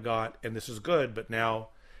 here's what I've got, and this is good, but now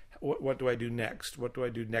what do I do next? What do I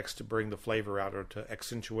do next to bring the flavor out or to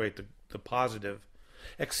accentuate the positive?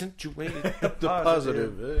 Accentuate the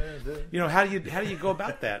positive. How do you go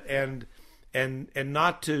about that? And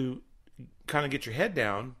not to kind of get your head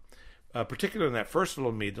down, particularly in that first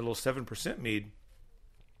little mead, the little 7% mead.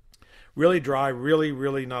 Really dry, really,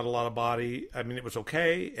 really not a lot of body. I mean, it was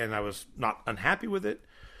okay, and I was not unhappy with it,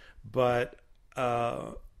 but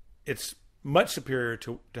it's much superior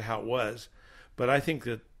to how it was. But I think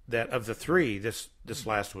that of the three, this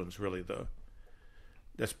last one's really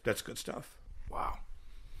that's good stuff. Wow.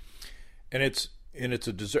 And it's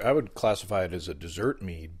a dessert. I would classify it as a dessert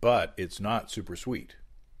mead, but it's not super sweet.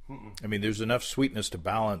 I mean, there's enough sweetness to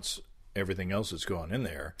balance everything else that's going in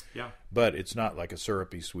there. Yeah. But it's not like a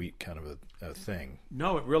syrupy sweet kind of a thing.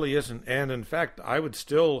 No, it really isn't. And in fact, I would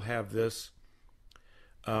still have this.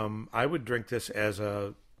 I would drink this as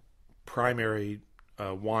a primary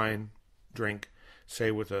wine drink,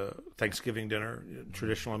 say with a Thanksgiving dinner.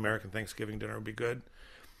 Traditional American Thanksgiving dinner would be good.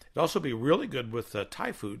 It'd also be really good with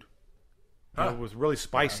Thai food. with really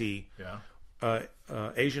spicy Yeah.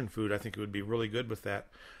 Asian food. I think it would be really good with that.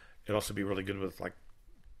 It'd also be really good with like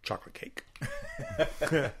chocolate cake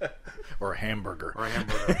Or a hamburger.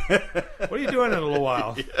 What are you doing in a little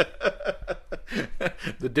while?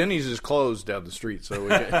 The Denny's is closed down the street, so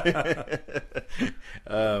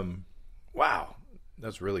wow,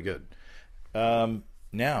 that's really good.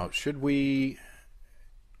 Now, should we?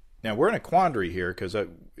 Now we're in a quandary here because I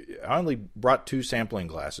only brought 2 sampling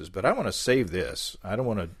glasses, but I want to save this. I don't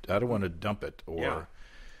want to dump it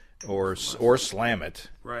or slam it.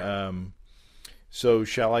 Right. So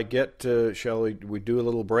shall I get? Shall we do a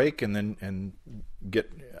little break and then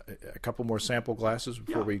get a couple more sample glasses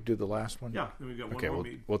before we do the last one? Yeah. Then we got one Okay. more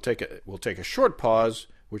mead. We'll take a short pause,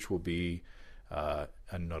 which will be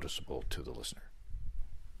unnoticeable to the listener.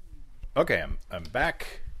 Okay, I'm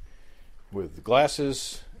back with the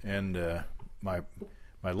glasses, and my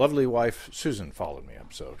lovely wife Susan followed me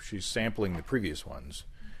up, so she's sampling the previous ones.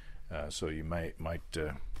 So you might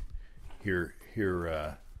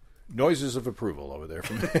hear noises of approval over there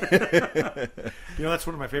from That's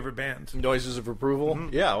one of my favorite bands. noises of approval.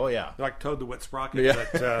 Mm-hmm. Yeah, oh yeah, They're like Toad the Wet Sprocket.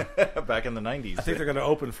 yeah. But, Back in the 90s. I think they're going to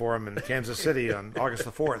open for them in Kansas City on August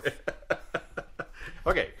the 4th.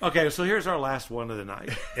 Okay, so here's our last one of the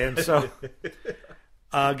night. And so,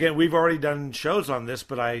 again, we've already done shows on this,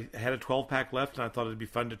 but I had a 12-pack left, and I thought it'd be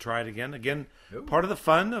fun to try it again. Again, part of the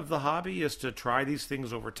fun of the hobby is to try these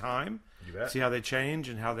things over time, see how they change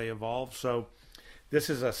and how they evolve. So this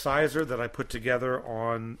is a cyser that I put together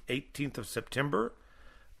on 18th of September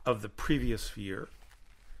of the previous year,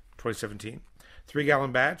 2017.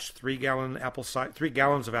 3-gallon batch, 3 gallons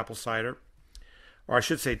of apple cider, or I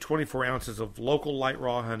should say 24 ounces of local light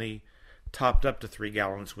raw honey, topped up to 3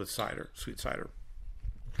 gallons with sweet cider.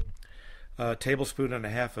 A teaspoon and a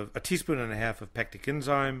half of pectic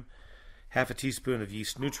enzyme, half a teaspoon of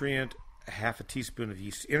yeast nutrient, half a teaspoon of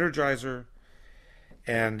yeast energizer,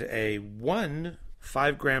 and a 1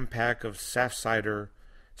 5-gram pack of Saf cider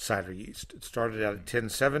yeast. It started out at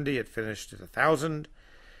 1070, it finished at 1000,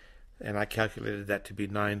 and I calculated that to be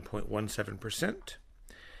 9.17%.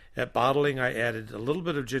 At bottling, I added a little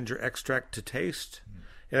bit of ginger extract to taste.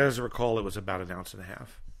 And as I recall, it was about 1.5 ounces.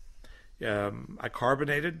 I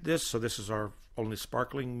carbonated this, so this is our only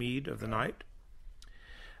sparkling mead of the night.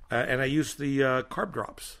 And I used the carb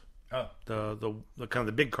drops. Oh. The kind of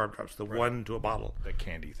the big carb drops, the one to a bottle. The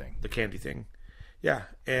candy thing. Yeah.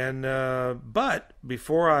 And but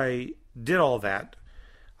before I did all that,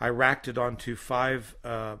 I racked it onto 5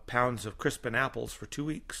 pounds of crispin apples for 2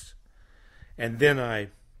 weeks. And then I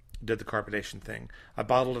did the carbonation thing. I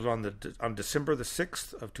bottled it on December the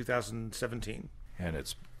 6th of 2017. And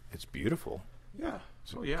it's beautiful. Yeah.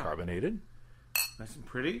 So carbonated. Nice and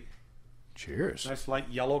pretty. Cheers. Nice light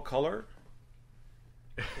yellow color.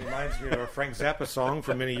 Reminds me of a Frank Zappa song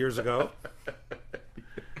from many years ago.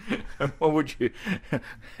 What would you?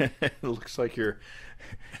 It looks like you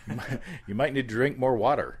might need to drink more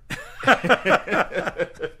water.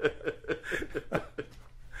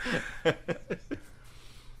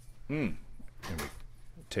 Can we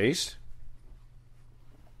taste?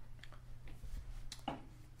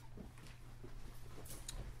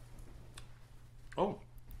 Oh,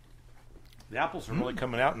 the apples are really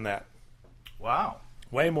coming out in that. Wow.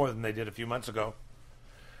 Way more than they did a few months ago.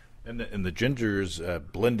 And the ginger's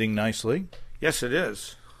blending nicely. Yes, it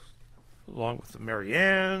is. Along with the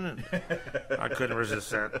Marianne. I couldn't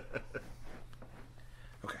resist that.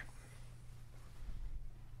 Okay.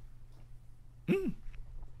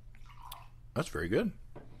 That's very good.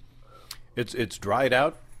 It's dried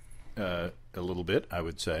out a little bit, I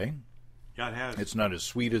would say. Yeah, it has. It's not as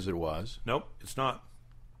sweet as it was. Nope, it's not.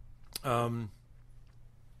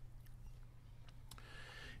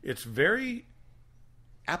 It's very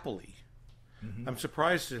apple-y. Mm-hmm. I'm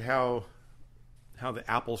surprised at how the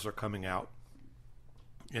apples are coming out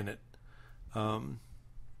in it. Wow,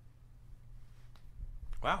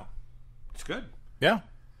 it's good. Yeah,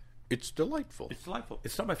 it's delightful. It's delightful.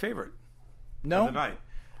 It's not my favorite. No. Of the night.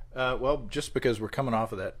 Well, just because we're coming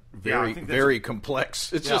off of that very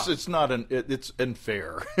complex, it's just it's not it's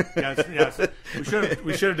unfair.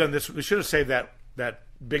 We should have done this. We should have saved that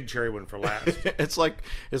big cherry one for last. It's like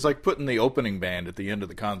putting the opening band at the end of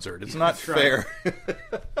the concert. It's not fair.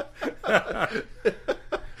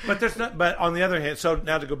 But there's not. But on the other hand, so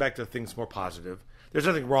now to go back to things more positive, there's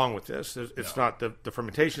nothing wrong with this. It's not the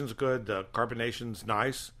fermentation's good. The carbonation's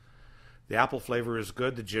nice. The apple flavor is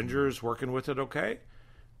good. The ginger is working with it okay.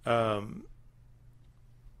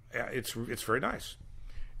 It's very nice.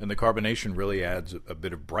 And the carbonation really adds a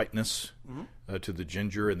bit of brightness to the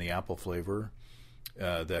ginger and the apple flavor.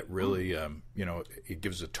 that really, it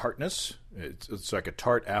gives a tartness. It's like a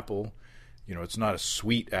tart apple. It's not a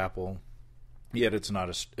sweet apple, yet it's not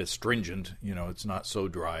as astringent. It's not so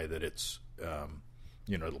dry that it's,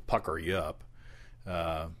 it'll pucker you up.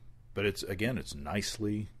 But it's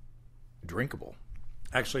nicely drinkable.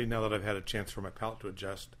 Actually, now that I've had a chance for my palate to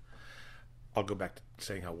adjust, I'll go back to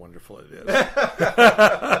saying how wonderful it is.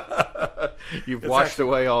 You've washed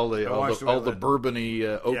away all the bourbony,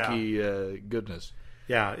 oaky goodness.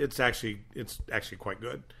 Yeah, it's actually quite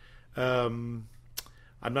good. I'm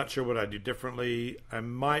not sure what I'd do differently. I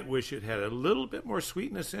might wish it had a little bit more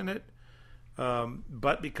sweetness in it,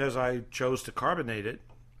 but because I chose to carbonate it,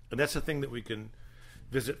 and that's the thing that we can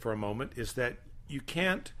visit for a moment, is that you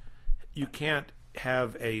can't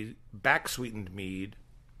have a back sweetened mead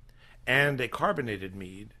and a carbonated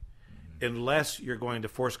mead unless you're going to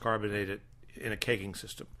force carbonate it in a kegging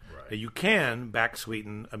system. Right. Now, you can back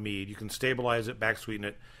sweeten a mead, you can stabilize it, back sweeten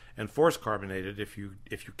it, and force carbonate it if you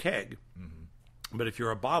keg. Mm-hmm. But if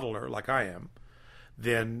you're a bottler like I am,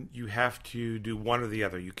 then you have to do one or the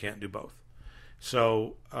other. You can't do both.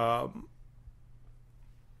 So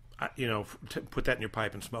put that in your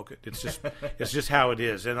pipe and smoke it. It's just how it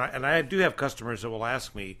is. And I do have customers that will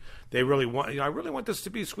ask me, they really want, I really want this to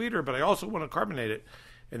be sweeter, but I also want to carbonate it.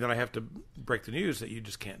 And then I have to break the news that you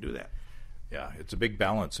just can't do that. Yeah, it's a big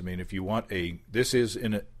balance. I mean, if you want this is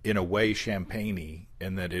in a way champagne-y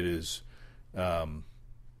in that it is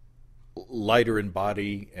lighter in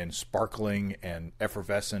body and sparkling and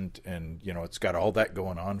effervescent, and it's got all that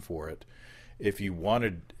going on for it. If you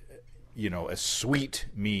wanted a sweet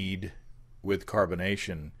mead with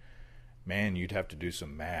carbonation, man, you'd have to do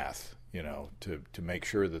some math, to make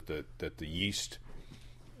sure that the yeast,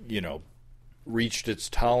 reached its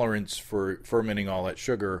tolerance for fermenting all that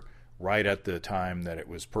sugar right at the time that it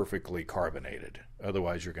was perfectly carbonated.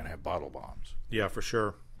 Otherwise, you're going to have bottle bombs. Yeah, for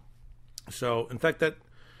sure. So, in fact, that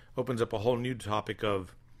opens up a whole new topic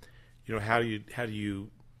of, how do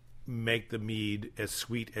you make the mead as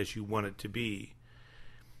sweet as you want it to be?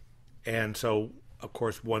 And so, of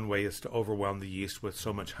course, one way is to overwhelm the yeast with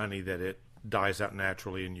so much honey that it dies out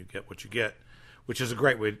naturally and you get what you get, which is a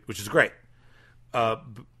great way, which is great.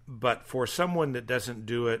 But for someone that doesn't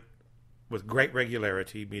do it with great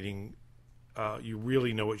regularity, meaning you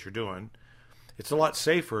really know what you're doing, it's a lot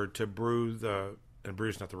safer to brew and brew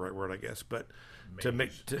is not the right word, I guess, but to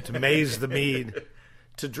maze the mead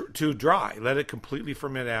to dry, let it completely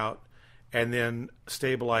ferment out, and then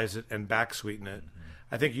stabilize it and back sweeten it. Mm-hmm.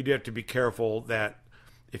 I think you do have to be careful that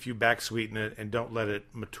if you back sweeten it and don't let it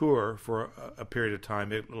mature for a period of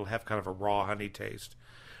time, it'll have kind of a raw honey taste.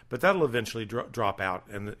 But that'll eventually drop out,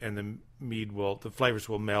 and the mead the flavors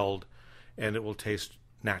will meld, and it will taste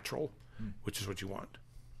natural, which is what you want.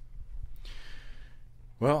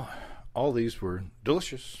 Well, all these were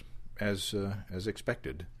delicious, as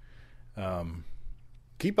expected.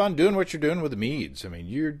 Keep on doing what you're doing with the meads. I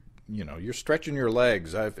mean, you're stretching your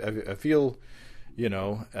legs. I feel,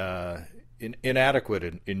 inadequate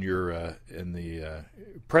in the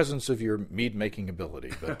presence of your mead making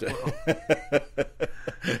ability, but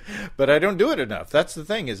but I don't do it enough. That's the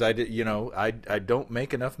thing, is I don't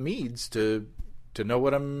make enough meads to know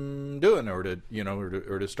what I'm doing, or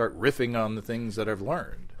to start riffing on the things that I've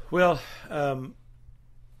learned. Well,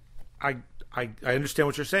 I understand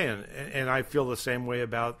what you're saying, and I feel the same way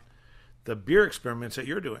about the beer experiments that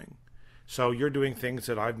you're doing. So you're doing things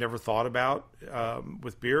that I've never thought about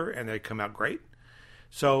with beer, and they come out great.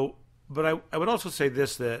 So, but I would also say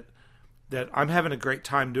this, that I'm having a great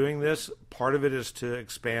time doing this. Part of it is to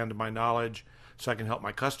expand my knowledge so I can help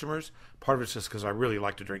my customers. Part of it's just because I really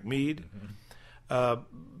like to drink mead. Mm-hmm.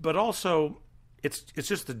 But also, it's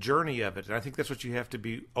just the journey of it, and I think that's what you have to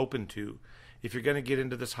be open to. If you're going to get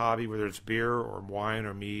into this hobby, whether it's beer or wine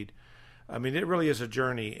or mead, I mean, it really is a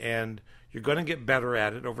journey, and you're going to get better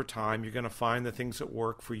at it over time. You're going to find the things that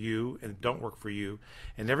work for you and don't work for you.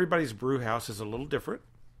 And everybody's brew house is a little different.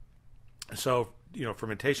 So,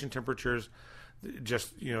 fermentation temperatures,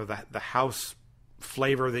 just, the house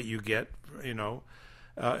flavor that you get,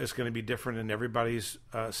 is going to be different in everybody's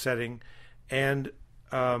setting. And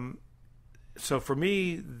so for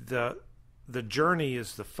me, the journey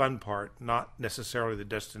is the fun part, not necessarily the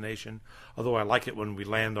destination. Although I like it when we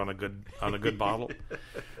land on a good bottle.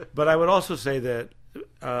 But I would also say that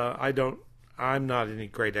I'm not any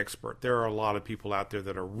great expert. There are a lot of people out there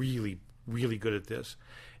that are really, really good at this.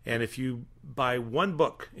 And if you buy one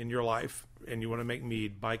book in your life and you want to make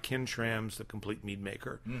mead, buy Ken Schramm's The Complete Mead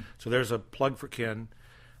Maker. So there's a plug for Ken.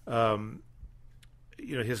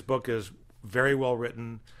 His book is very well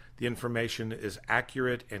written. The information is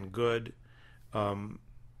accurate and good.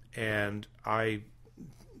 And I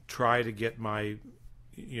try to get my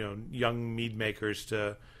young mead makers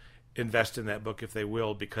to invest in that book if they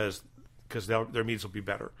will, because their meads will be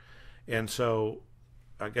better. And so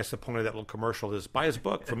I guess the point of that little commercial is buy his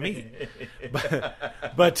book from me.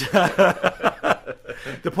 but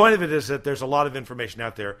the point of it is that there's a lot of information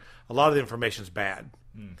out there. A lot of the information is bad,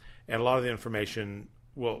 and a lot of the information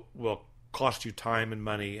will cost you time and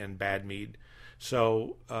money and bad mead.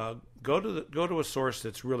 So go to a source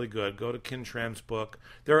that's really good. Go to Ken Schramm's book.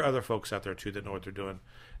 There are other folks out there too that know what they're doing,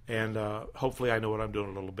 and hopefully I know what I'm doing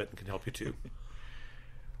a little bit and can help you too.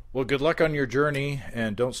 Well, good luck on your journey,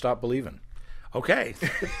 and don't stop believing. Okay.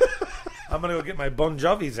 I'm going to go get my Bon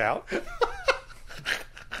Jovis out.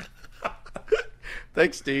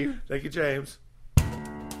 Thanks, Steve. Thank you, James.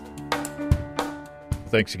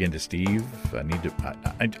 Thanks again to Steve. I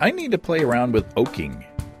need to play around with oaking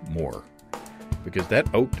more, because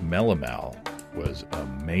that oaked melomel was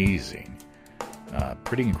amazing.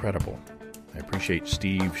 Pretty incredible. I appreciate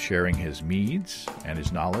Steve sharing his meads and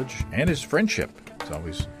his knowledge and his friendship. It's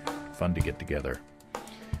always fun to get together.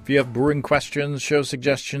 If you have brewing questions, show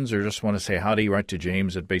suggestions, or just want to say howdy, write to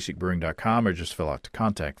James at basicbrewing.com or just fill out the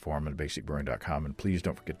contact form at basicbrewing.com. And please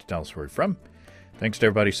don't forget to tell us where you're from. Thanks to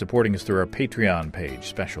everybody supporting us through our Patreon page.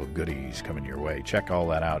 Special goodies coming your way. Check all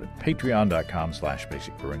that out at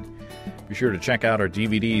patreon.com/basicbrewing. Be sure to check out our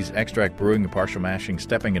DVDs, Extract Brewing and Partial Mashing,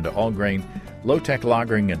 Stepping into All Grain, Low-Tech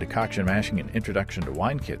Lagering and Decoction Mashing, and Introduction to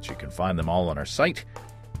Wine Kits. You can find them all on our site.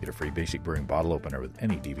 Get a free Basic Brewing bottle opener with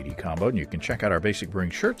any DVD combo, and you can check out our Basic Brewing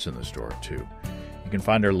shirts in the store, too. You can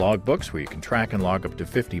find our log books where you can track and log up to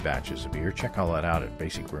 50 batches of beer. Check all that out at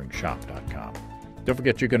basicbrewingshop.com. Don't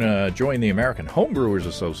forget you're going to join the American Homebrewers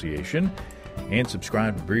Association and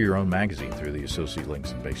subscribe to Brew Your Own magazine through the associate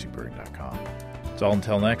links in basicbrewing.com. That's all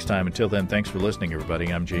until next time. Until then, thanks for listening,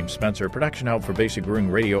 everybody. I'm James Spencer. Production help for Basic Brewing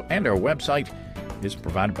Radio and our website is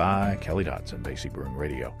provided by Kelly Dodson, Basic Brewing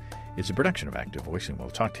Radio. It's a production of Active Voice, and we'll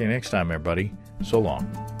talk to you next time, everybody. So long.